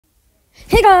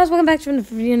Hey guys, welcome back to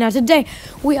another video. Now today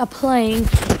we are playing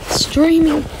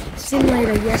Streaming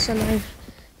Simulator. Yes, I know.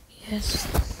 Yes.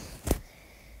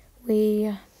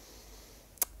 No.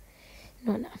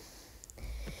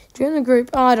 Join the group.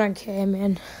 Oh, I don't care,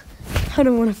 man. I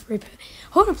don't want a free pet.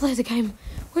 I want to play the game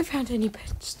without any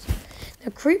pets.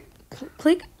 Now click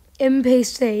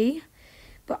NPC,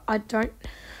 but I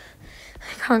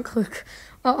can't click.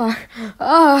 Oh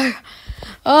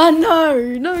no.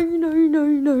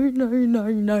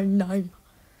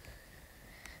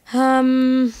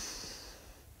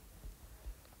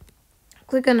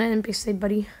 Click on an NPC,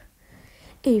 buddy.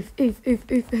 If.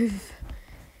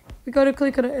 We gotta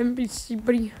click on an NPC,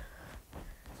 buddy.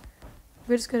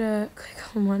 We're just gonna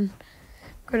click on one.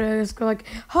 Gotta just go like,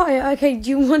 hi, okay, do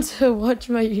you want to watch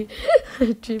my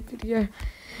YouTube video?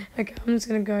 Okay, I'm just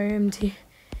gonna go empty.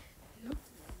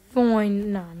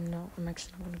 Fine. No, I'm not. I'm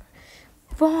actually not gonna go.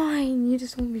 Fine, you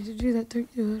just want me to do that, don't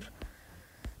you?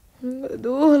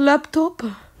 Oh, laptop.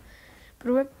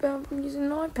 But I'm using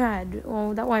an iPad.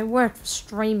 Oh, that won't work for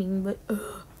streaming, but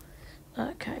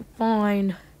okay,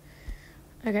 fine.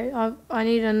 Okay, I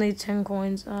need only 10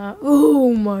 coins.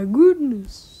 Oh my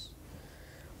goodness.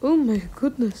 Oh my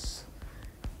goodness.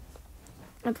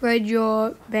 Upgrade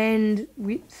your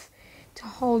bandwidth to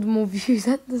hold more views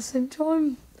at the same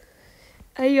time.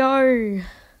 Ayo.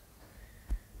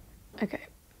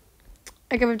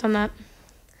 Okay, we've done that.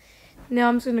 Now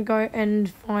I'm just gonna go and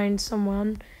find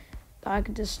someone that I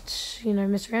could just,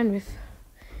 mess around with.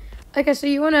 Okay, so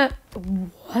you wanna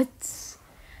what?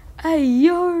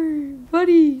 Ayo,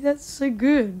 buddy, that's so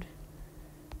good.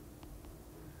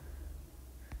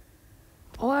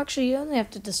 Oh, actually, you only have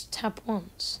to just tap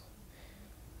once,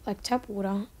 like tap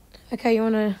water. Okay, you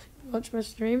wanna watch my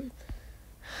stream?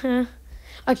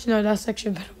 Actually, no, that's actually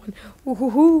a better one.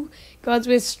 Woohoo! Guys,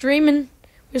 we're streaming.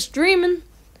 We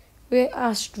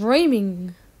are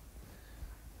streaming.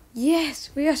 Yes,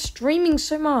 we are streaming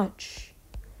so much.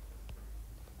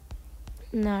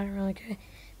 No, I don't really care.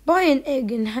 Buy an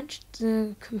egg and hatch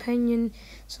the companion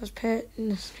slash pet in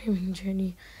the streaming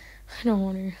journey. I don't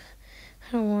want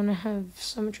to have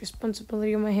so much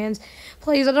responsibility on my hands.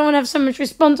 Please, I don't want to have so much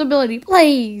responsibility.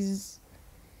 Please.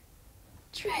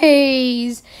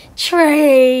 Trays.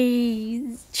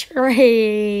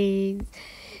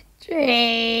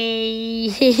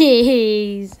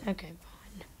 Okay,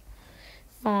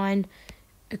 fine.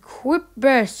 Equip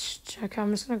best. Okay,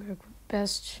 I'm just gonna go equip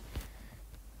best.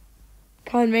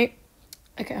 Pardon me.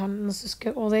 Okay, let's just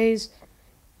get all these.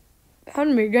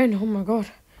 Pardon me again. Oh my god,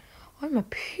 I'm a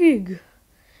pig,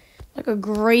 like a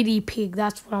greedy pig.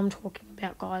 That's what I'm talking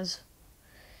about, guys.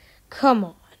 Come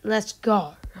on, let's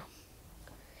go.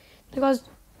 Now, guys,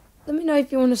 let me know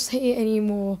if you want to see any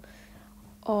more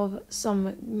of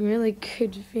some really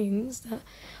good things that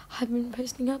I've been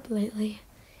posting up lately.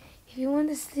 If you want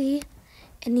to see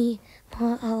any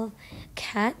more of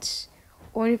cats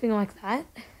or anything like that,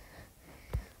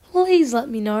 please let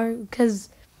me know, because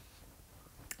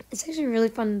it's actually really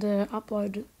fun to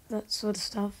upload that sort of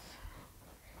stuff.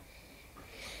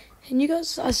 And you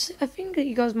guys, I think that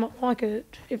you guys might like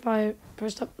it if I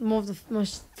post up more of the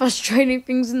most frustrating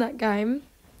things in that game.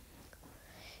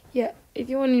 Yeah, if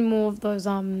you want any more of those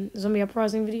zombie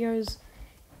uprising videos,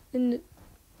 then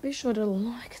be sure to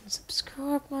like and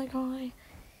subscribe, my guy. You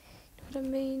know what I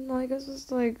mean? Like, it's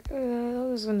just like, I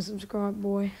was gonna subscribe,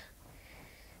 boy.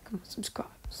 Come on,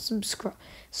 subscribe,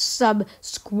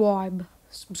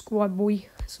 boy.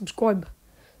 Subscribe.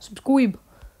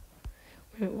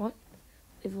 Wait, what?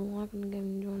 Leave a like on the game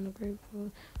and join the group.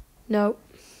 No.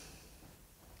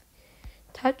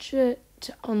 Touch it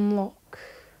to unlock.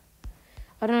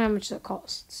 I don't know how much that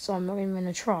costs, so I'm not even going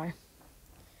to try.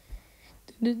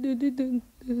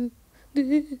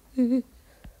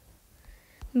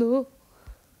 No.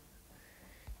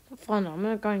 Fine, I'm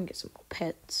going to go and get some more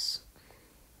pets.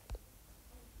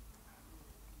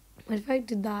 But if I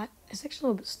did that, it's actually a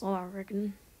little bit slow, I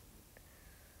reckon.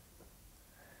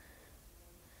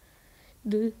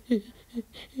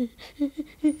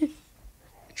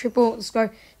 Triple, let's go.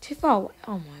 Too far away.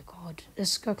 Oh my god,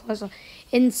 let's go closer.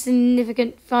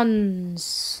 Insignificant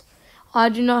funds. I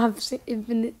do not have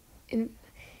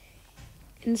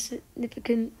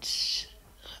insignificant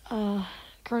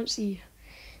currency.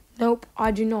 Nope, I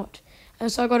do not.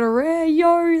 And so I got a rare.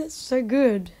 Yo, that's so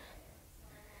good.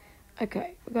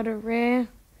 Okay, we got a rare.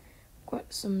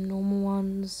 Got some normal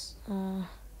ones.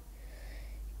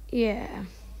 Yeah.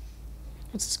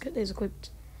 Let's just get these equipped.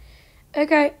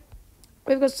 Okay.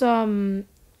 We've got some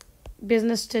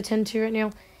business to attend to right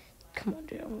now. Come on,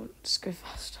 dude. I want to just go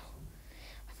faster.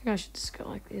 I think I should just go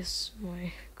like this.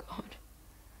 My god.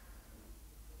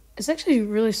 It's actually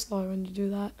really slow when you do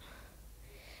that.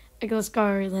 Okay, let's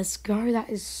go. Let's go. That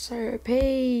is so OP.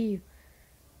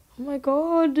 Oh my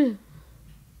god.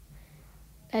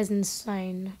 That is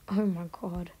insane. Oh my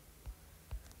god.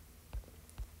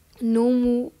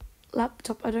 Normal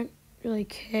laptop, I don't really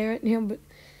care right now, but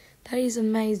that is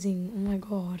amazing. Oh my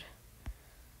god.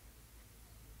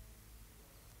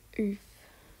 Oof.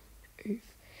 Oof.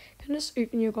 Can I just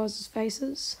open your guys'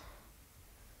 faces?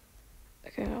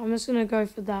 Okay, I'm just gonna go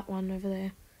for that one over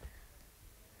there.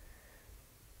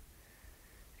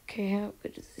 Okay, how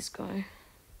good is this guy?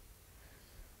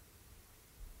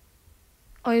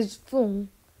 Oh, he's full.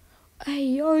 Hey,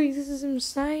 yo, this is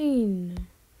insane.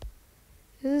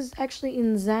 This is actually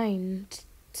insane.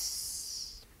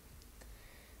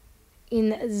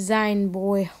 Insane,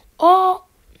 boy. Oh!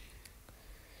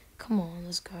 Come on,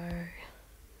 let's go.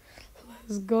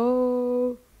 Let's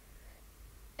go.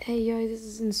 Hey, yo, this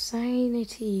is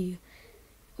insanity.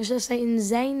 Or should I say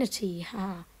insanity?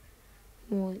 Ha.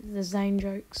 More the Zane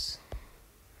jokes.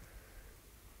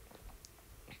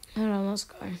 Hold on, let's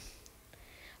go.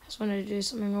 I just wanted to do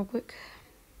something real quick.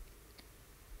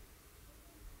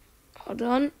 Hold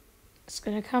on. It's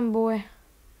gonna come, boy.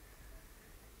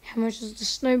 How much does the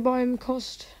snow biome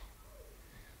cost?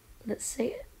 Let's see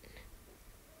it.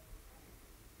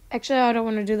 Actually, I don't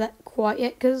want to do that quite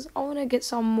yet because I want to get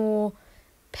some more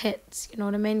pets. You know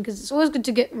what I mean? Because it's always good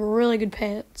to get really good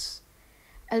pets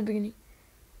at the beginning.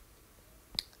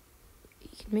 Are you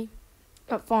kidding me?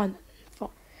 Oh, fine. Fine.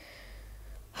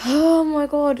 Oh my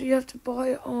god, you have to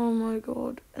buy. Oh my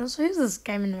god. And so who's this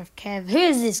gaming with Kev?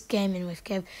 Who's this gaming with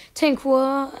Kev?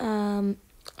 Tanqua.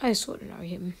 I sort of know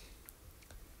him.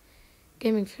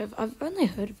 Gaming with Kev. I've only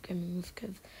heard of Gaming with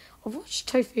Kev. I've watched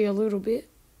Tofu a little bit.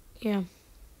 Yeah.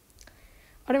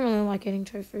 I don't really like eating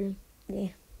tofu. Yeah.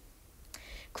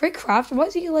 Quick Craft,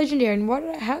 what's he legendary? And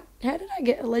how did I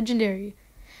get a legendary?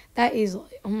 That is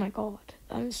like, oh my god,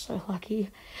 I'm so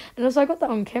lucky. And also I got that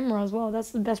on camera as well.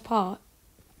 That's the best part.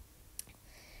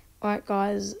 Alright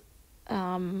guys,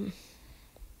 yeah,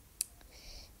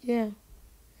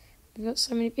 we've got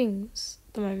so many things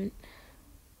at the moment.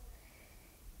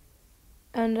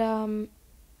 And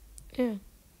yeah.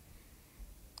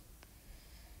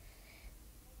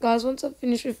 Guys, once I've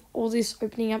finished with all this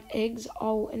opening up eggs,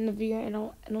 I'll end the video and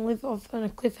I'll leave off on a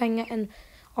cliffhanger and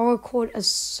I'll record as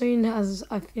soon as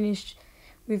I finish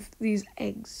with these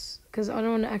eggs because I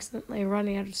don't want to accidentally run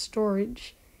out of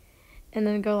storage and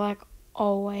then go like,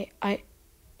 oh wait, I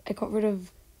got rid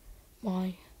of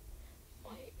my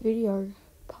video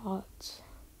parts.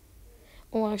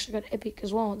 Oh, I actually got epic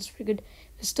as well. It's pretty good.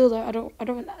 But still though, I don't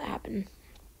want that to happen.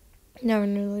 No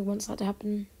one really wants that to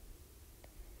happen.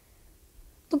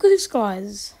 Look at this,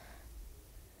 guys.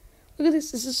 Look at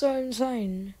this. This is so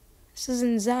insane. This is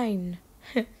insane.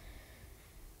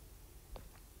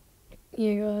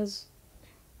 Yeah, guys.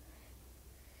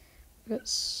 I've got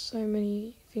so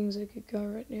many things I could go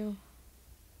right now. I'm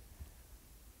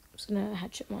just going to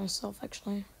hatch it myself,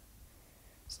 actually.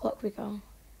 It's a lot quicker.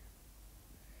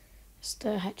 Just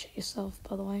hatch it yourself,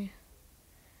 by the way.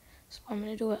 That's why I'm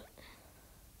going to do it.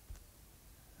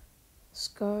 Let's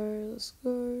go. Let's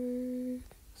go.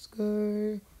 Let's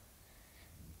go.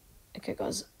 Okay,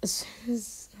 guys, as soon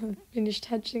as I've finished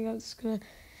hatching, I'm just gonna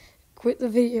quit the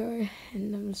video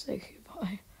and I'm gonna say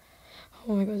goodbye.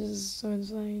 Oh my god, this is so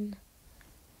insane.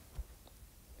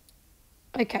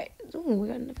 Okay, we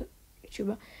got another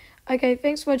YouTuber. Okay,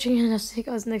 thanks for watching and I'll see you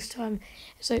guys next time.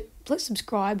 So, please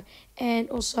subscribe and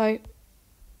also,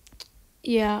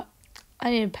 yeah,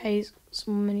 I need to pay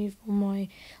some money for my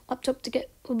laptop to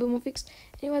get a little bit more fixed.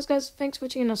 Anyways, guys, thanks for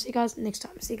watching and I'll see you guys next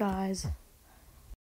time. See you guys.